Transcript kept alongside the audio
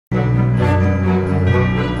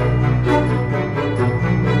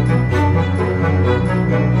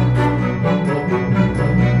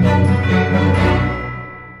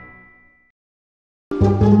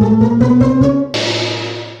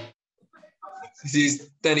This is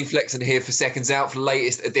Danny Flexen here for Seconds Out for the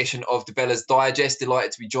latest edition of DiBella's Digest.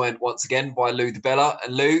 Delighted to be joined once again by Lou DiBella.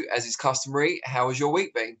 And Lou, as is customary, how has your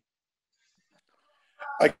week been?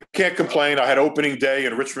 I can't complain. I had opening day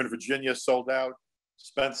in Richmond, Virginia, sold out.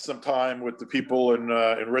 Spent some time with the people in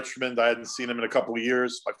Richmond. I hadn't seen them in a couple of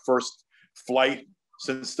years. My first flight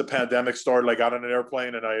since the pandemic started. I got on an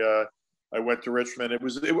airplane and I went to Richmond.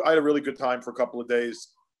 I had a really good time for a couple of days.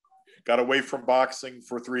 Got away from boxing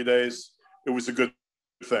for 3 days. It was a good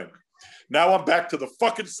thing. Now I'm back to the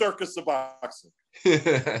fucking circus of boxing.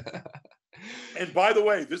 And by the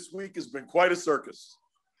way, this week has been quite a circus.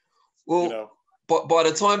 Well, but by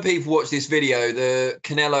the time people watch this video, the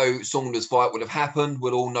Canelo-Saunders fight will have happened.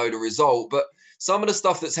 We'll all know the result. But some of the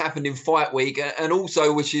stuff that's happened in fight week, and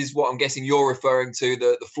also, which is what I'm guessing you're referring to,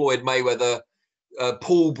 the Floyd Mayweather,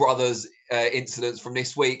 Paul brothers incidents from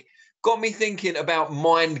this week, got me thinking about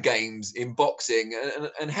mind games in boxing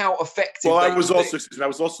and how effective. Well, I was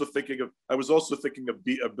also thinking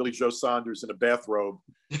of Billy Joe Saunders in a bathrobe,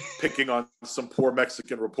 picking on some poor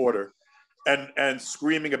Mexican reporter, and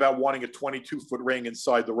screaming about wanting a 22-foot ring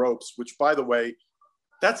inside the ropes. Which, by the way,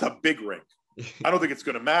 that's a big ring. I don't think it's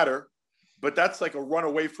going to matter, but that's like a run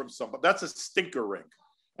away from somebody. That's a stinker ring.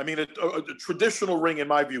 I mean, a traditional ring, in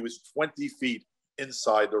my view, is 20 feet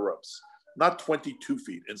inside the ropes. Not 22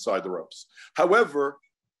 feet inside the ropes. However,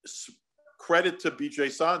 credit to BJ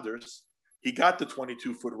Saunders, he got the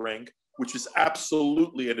 22-foot ring, which is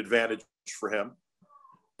absolutely an advantage for him.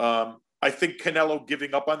 I think Canelo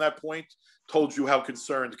giving up on that point told you how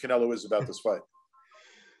concerned Canelo is about this fight.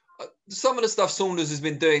 Some of the stuff Saunders has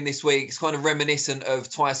been doing this week is kind of reminiscent of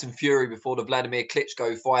Tyson Fury before the Vladimir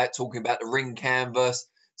Klitschko fight, talking about the ring canvas,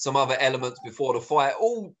 some other elements before the fight.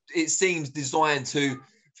 All, it seems, designed to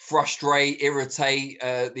frustrate, irritate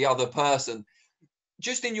the other person.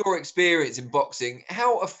 Just in your experience in boxing,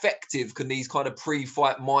 how effective can these kind of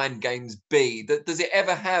pre-fight mind games be? Does it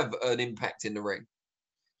ever have an impact in the ring?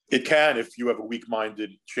 It can if you have a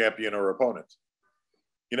weak-minded champion or opponent.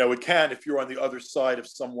 You know, it can if you're on the other side of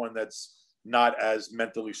someone that's not as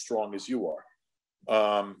mentally strong as you are.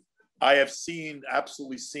 I have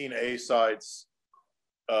absolutely seen A-sides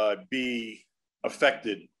be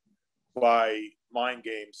affected by mind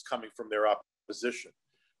games coming from their opposition.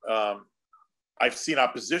 I've seen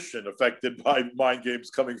opposition affected by mind games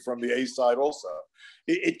coming from the A side also.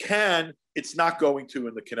 It can, it's not going to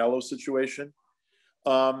in the Canelo situation.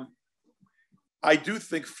 I do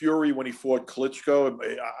think Fury, when he fought Klitschko,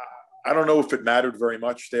 I don't know if it mattered very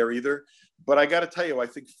much there either, but I got to tell you, I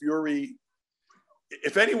think Fury,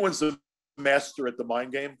 if anyone's a master at the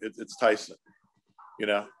mind game, it's Tyson. You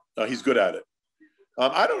know, he's good at it.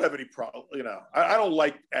 I don't have any problem, you know. I don't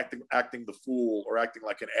like acting the fool or acting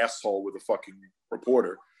like an asshole with a fucking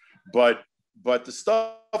reporter, but the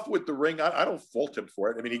stuff with the ring, I don't fault him for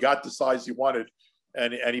it. I mean, he got the size he wanted,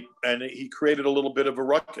 and he created a little bit of a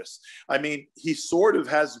ruckus. I mean, he sort of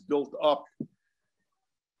has built up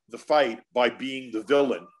the fight by being the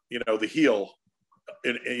villain, you know, the heel,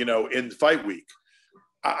 in fight week.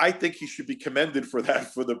 I think he should be commended for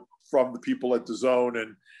that from the people at the Zone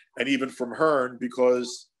and even from Hearn,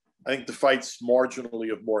 because I think the fight's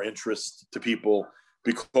marginally of more interest to people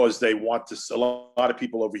because they want to. A lot of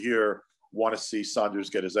people over here want to see Saunders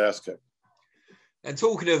get his ass kicked. And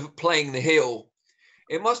talking of playing the heel,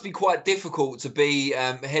 it must be quite difficult to be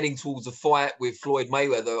heading towards a fight with Floyd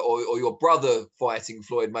Mayweather or your brother fighting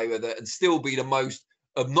Floyd Mayweather and still be the most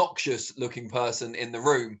obnoxious looking person in the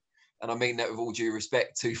room. And I mean that with all due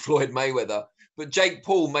respect to Floyd Mayweather. But Jake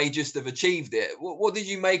Paul may just have achieved it. What did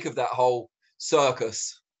you make of that whole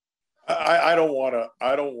circus? I don't want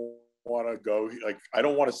to go, like, I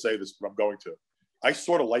don't want to say this, but I'm going to. I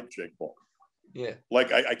sort of like Jake Paul. Yeah.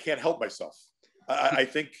 Like, I can't help myself. I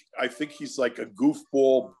think he's like a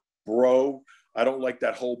goofball bro. I don't like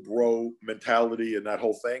that whole bro mentality and that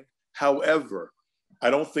whole thing. However, I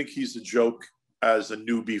don't think he's a joke as a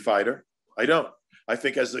newbie fighter. I don't. I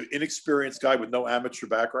think as an inexperienced guy with no amateur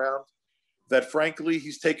background, that frankly,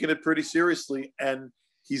 he's taking it pretty seriously and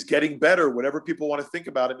he's getting better. Whatever people want to think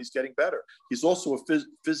about him, he's getting better. He's also a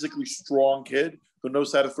physically strong kid who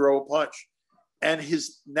knows how to throw a punch. And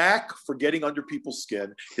his knack for getting under people's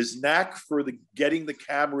skin, his knack for getting the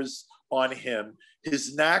cameras on him,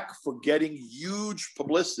 his knack for getting huge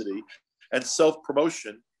publicity and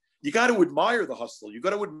self-promotion, you got to admire the hustle. You got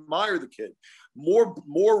to admire the kid.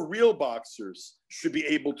 More real boxers should be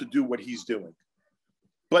able to do what he's doing.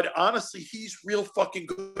 But honestly, he's real fucking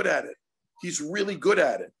good at it. He's really good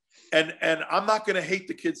at it. And I'm not going to hate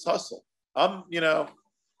the kid's hustle. I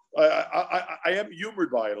am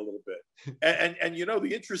humored by it a little bit. And you know,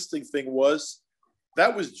 the interesting thing was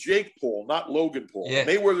That was Jake Paul, not Logan Paul. Yeah.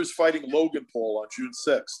 Mayweather's fighting Logan Paul on June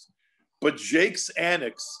 6th. But Jake's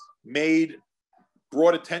annex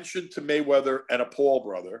brought attention to Mayweather and a Paul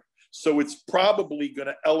brother. So it's probably going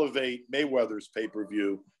to elevate Mayweather's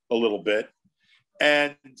pay-per-view a little bit.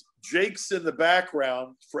 And Jake's in the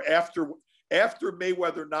background for after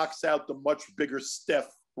Mayweather knocks out the much bigger Steph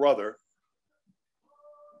brother.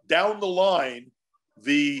 Down the line,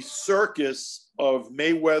 the circus of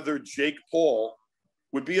Mayweather, Jake Paul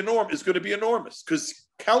would be enormous. It's going to be enormous because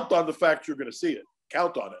count on the fact you're going to see it.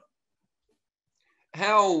 Count on it.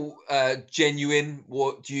 How genuine,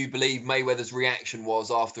 what do you believe Mayweather's reaction was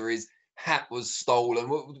after his hat was stolen?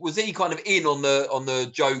 Was he kind of in on the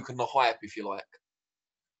joke and the hype, if you like?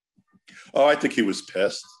 Oh, I think he was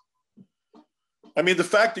pissed. I mean, the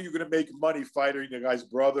fact that you're going to make money fighting a guy's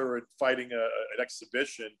brother and fighting an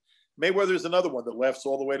exhibition, Mayweather's another one that laughs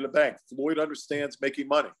all the way to the bank. Floyd understands making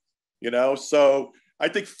money, So I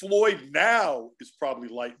think Floyd now is probably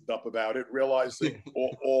lightened up about it, realizing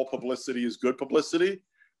all publicity is good publicity.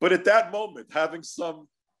 But at that moment, having some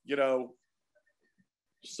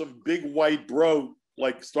big white bro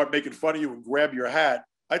like start making fun of you and grab your hat,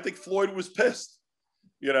 I think Floyd was pissed,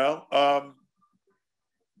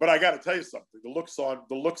 But I got to tell you something: the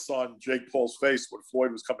looks on Jake Paul's face when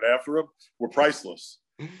Floyd was coming after him were priceless.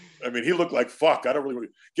 I mean, he looked like fuck. I don't really want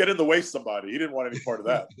to get in the way of somebody. He didn't want any part of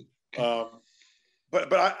that.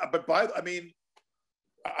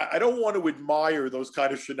 I don't want to admire those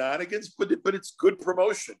kind of shenanigans, but it's good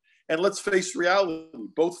promotion. And let's face reality: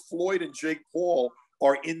 both Floyd and Jake Paul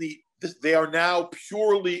are they are now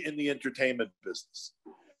purely in the entertainment business.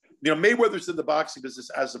 Mayweather's in the boxing business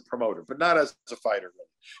as a promoter, but not as a fighter. Really.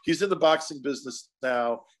 He's in the boxing business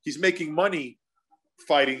now. He's making money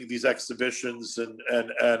fighting these exhibitions and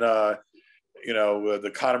the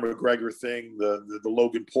Conor McGregor thing, the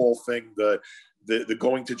Logan Paul thing, the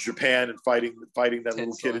going to Japan and fighting that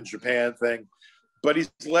little kid in Japan thing. But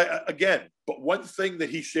but one thing that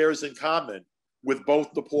he shares in common with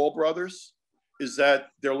both the Paul brothers is that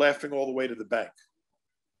they're laughing all the way to the bank.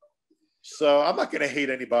 So I'm not going to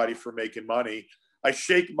hate anybody for making money. I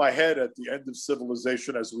shake my head at the end of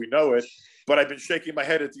civilization as we know it, but I've been shaking my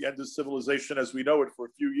head at the end of civilization as we know it for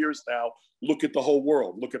a few years now. Look at the whole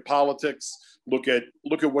world. Look at politics. Look at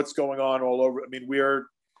what's going on all over. I mean, we're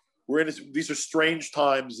in these are strange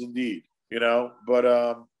times indeed, But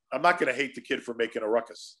I'm not going to hate the kid for making a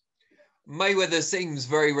ruckus. Mayweather seems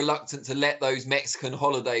very reluctant to let those Mexican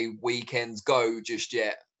holiday weekends go just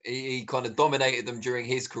yet. He kind of dominated them during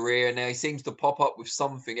his career, and now he seems to pop up with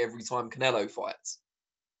something every time Canelo fights.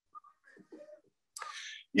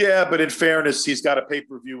 Yeah, but in fairness, he's got a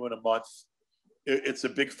pay-per-view in a month. It's a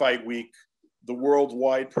big fight week. The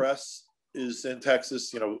worldwide press is in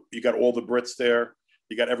Texas. You got all the Brits there.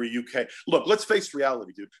 You got every UK. Look, let's face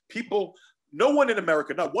reality, dude. No one in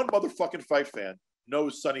America, not one motherfucking fight fan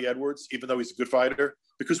knows Sonny Edwards, even though he's a good fighter,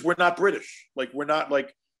 because we're not British. We're not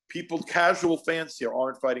casual fans here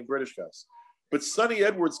aren't fighting British guys. But Sonny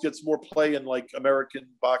Edwards gets more play in American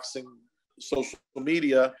boxing social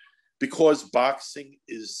media because boxing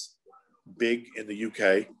is big in the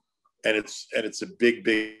UK, and it's a big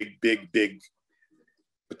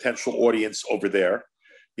potential audience over there.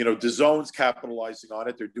 DAZN's capitalizing on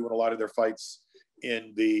it. They're doing a lot of their fights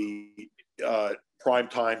in the prime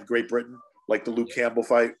time Great Britain, like the Luke Campbell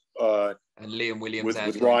fight and Liam Williams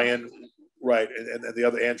with Ryan. Right, and the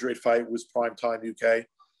other Andrade fight was primetime UK.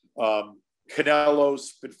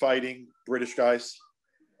 Canelo's been fighting British guys,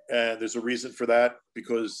 and there's a reason for that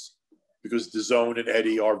because DAZN and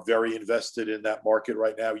Eddie are very invested in that market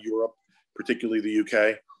right now, Europe, particularly the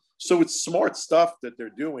UK. So it's smart stuff that they're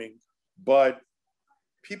doing, but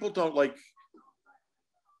people don't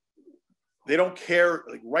they don't care.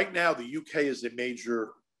 Right now, the UK is a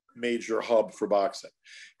major hub for boxing,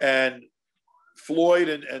 and Floyd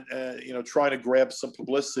and trying to grab some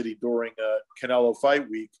publicity during Canelo fight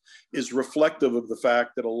week is reflective of the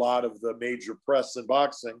fact that a lot of the major press in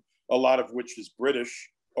boxing, a lot of which is British,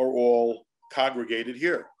 are all congregated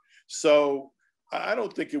here. So I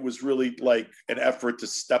don't think it was really an effort to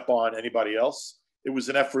step on anybody else. It was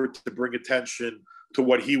an effort to bring attention to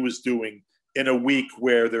what he was doing in a week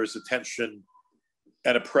where there's attention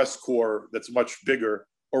and a press corps that's much bigger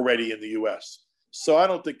already in the US. So I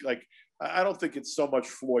don't think it's so much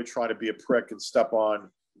Floyd trying to be a prick and step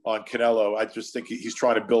on Canelo. I just think he's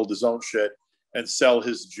trying to build his own shit and sell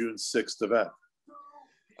his June 6th event.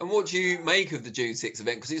 And what do you make of the June 6th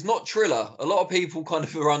event? Because it's not Triller. A lot of people kind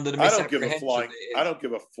of are under the misapprehension. I don't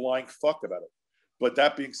give a flying fuck about it. But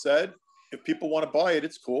that being said, if people want to buy it,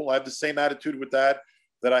 it's cool. I have the same attitude with that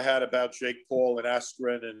that I had about Jake Paul and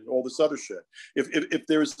Askren and all this other shit. If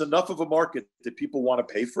there's enough of a market that people want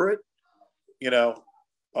to pay for it,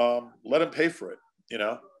 let them pay for it.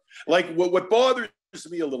 Like what bothers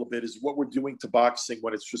me a little bit is what we're doing to boxing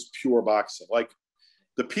when it's just pure boxing. Like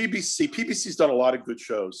the PBC's done a lot of good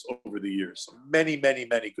shows over the years, many, many,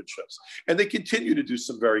 many good shows, and they continue to do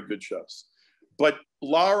some very good shows. But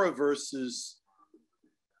Lara versus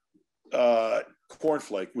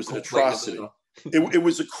Cornflake was an atrocity. It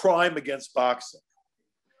was a crime against boxing.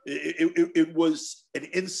 It was an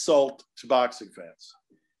insult to boxing fans.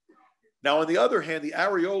 Now, on the other hand, the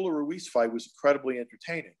Areola Ruiz fight was incredibly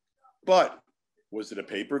entertaining. But was it a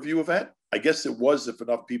pay-per-view event? I guess it was if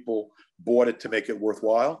enough people bought it to make it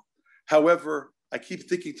worthwhile. However, I keep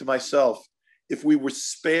thinking to myself, if we were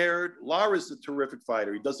spared, Lara's a terrific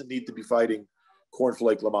fighter. He doesn't need to be fighting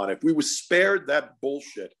Cornflake Lamont. If we were spared that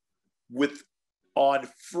bullshit on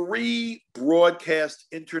free broadcast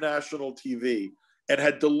international TV and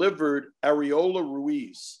had delivered Areola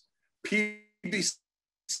Ruiz, PBC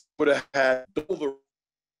would have had double the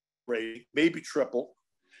rating, maybe triple,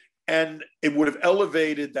 and it would have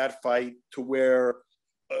elevated that fight to where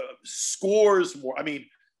scores more. I mean,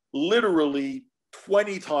 literally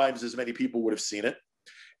 20 times as many people would have seen it.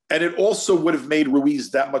 And it also would have made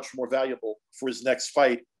Ruiz that much more valuable for his next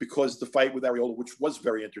fight because the fight with Areola, which was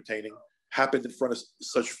very entertaining, happened in front of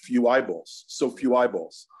so few eyeballs.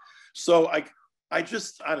 So I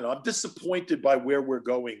don't know. I'm disappointed by where we're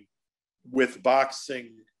going with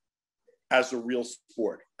boxing as a real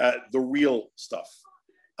sport, the real stuff.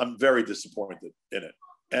 I'm very disappointed in it.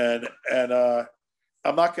 And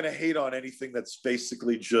I'm not going to hate on anything that's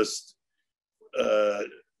basically just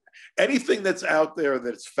anything that's out there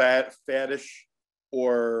that's faddish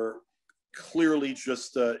or clearly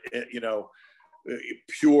just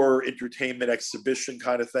pure entertainment exhibition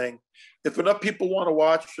kind of thing. If enough people want to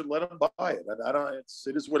watch it, let them buy it. And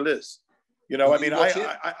it is what it is.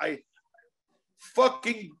 I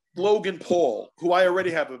fucking Logan Paul, who I already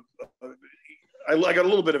have I got a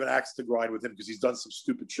little bit of an axe to grind with him because he's done some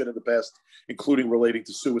stupid shit in the past, including relating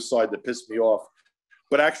to suicide that pissed me off.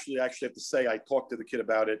 But actually, I have to say, I talked to the kid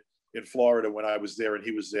about it in Florida when I was there and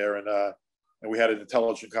he was there, and we had an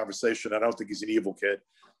intelligent conversation. I don't think he's an evil kid.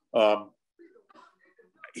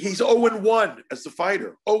 He's 0-1 as a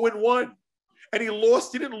fighter, 0-1. And he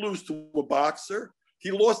lost. He didn't lose to a boxer. He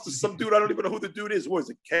lost to some dude. I don't even know who the dude is. What is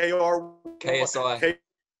it? KSI.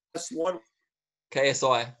 KS1?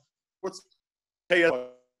 KSI. What's KSI?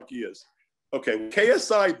 He is. Okay,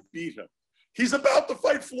 KSI beat him. He's about to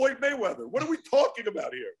fight Floyd Mayweather. What are we talking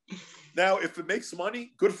about here? Now, if it makes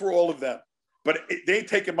money, good for all of them. But they ain't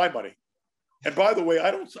taking my money. And by the way,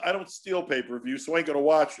 I don't steal pay-per-view, so I ain't going to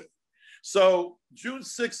watch it. So June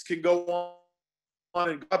 6th can go on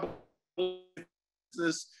and God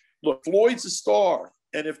this. Look, Floyd's a star.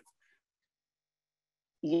 And if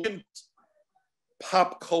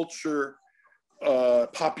pop culture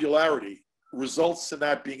popularity results in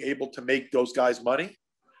that being able to make those guys money,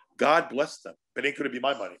 God bless them. It ain't going to be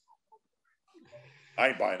my money. I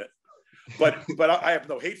ain't buying it. But I have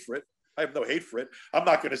no hate for it. I'm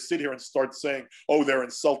not going to sit here and start saying, oh, they're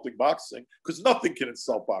insulting boxing, because nothing can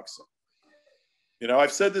insult boxing.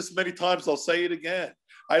 I've said this many times. I'll say it again.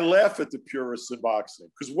 I laugh at the purists in boxing,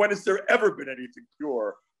 because when has there ever been anything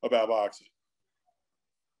pure about boxing?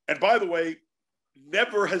 And by the way,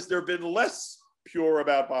 never has there been less pure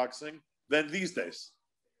about boxing than these days.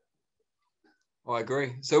 I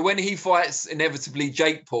agree. So when he fights inevitably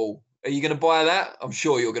Jake Paul, are you going to buy that? I'm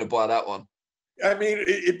sure you're going to buy that one. I mean,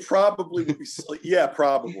 it probably would be, yeah,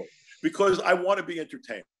 probably, because I want to be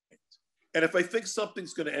entertained. And if I think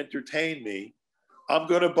something's going to entertain me, I'm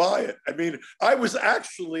going to buy it. I mean, I was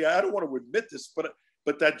actually, I don't want to admit this, but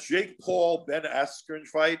that Jake Paul, Ben Askren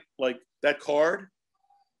fight, like that card,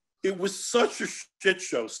 it was such a shit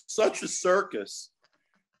show, such a circus,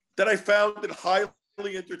 that I found it highly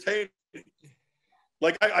entertaining.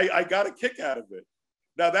 Like, I got a kick out of it.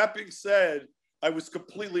 Now, that being said, I was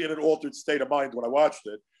completely in an altered state of mind when I watched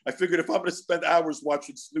it. I figured if I'm going to spend hours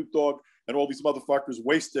watching Snoop Dogg and all these motherfuckers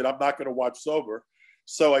wasted, I'm not going to watch sober.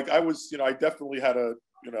 So I was, I definitely had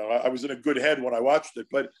I was in a good head when I watched it,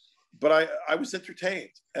 but I was entertained.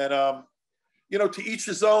 And, to each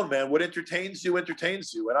his own, man. What entertains you. And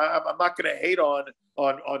I'm not going to hate on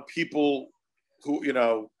people who,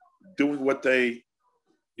 doing what they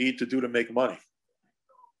need to do to make money.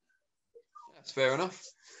 That's fair enough.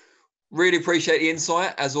 Really appreciate the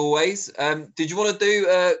insight, as always. Did you want to do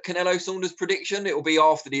Canelo Saunders prediction? It will be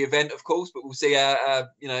after the event, of course, but we'll see how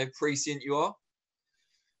prescient you are.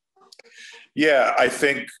 Yeah, I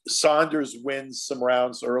think Saunders wins some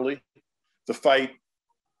rounds early. The fight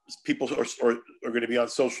people are going to be on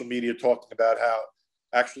social media talking about how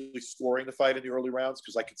actually scoring the fight in the early rounds,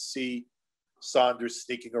 because I could see Saunders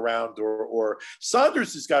sneaking around, or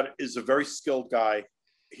Saunders is a very skilled guy.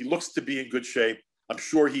 He looks to be in good shape. I'm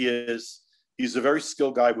sure he is. He's a very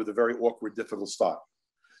skilled guy with a very awkward, difficult style.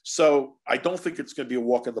 So I don't think it's going to be a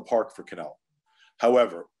walk in the park for Canelo.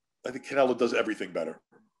 However, I think Canelo does everything better.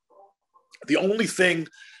 The only thing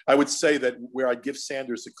I would say that where I'd give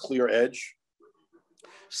Sanders a clear edge,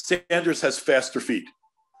 Sanders has faster feet.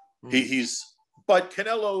 But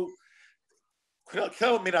Canelo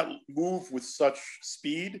may not move with such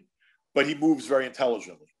speed, but he moves very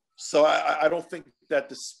intelligently. So I don't think that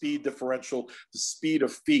the speed differential, the speed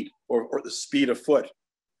of feet or the speed of foot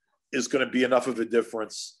is going to be enough of a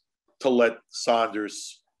difference to let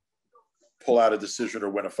Saunders pull out a decision or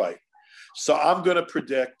win a fight. So I'm going to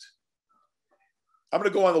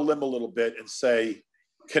go on the limb a little bit and say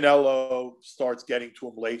Canelo starts getting to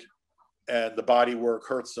him late and the body work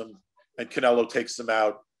hurts him and Canelo takes him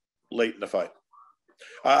out late in the fight.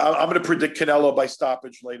 I'm going to predict Canelo by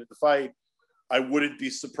stoppage late in the fight. I wouldn't be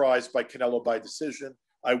surprised by Canelo by decision.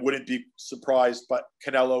 I wouldn't be surprised by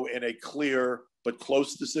Canelo in a clear but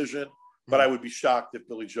close decision, but I would be shocked if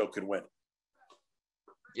Billy Joe could win.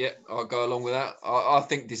 Yeah, I'll go along with that. I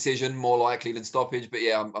think decision more likely than stoppage, but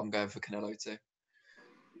yeah, I'm going for Canelo too.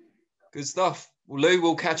 Good stuff. Well, Lou,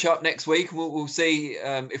 we'll catch up next week. We'll see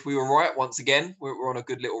if we were right once again. We're on a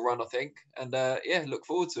good little run, I think. And yeah, look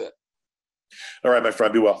forward to it. All right, my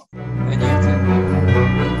friend. Be well.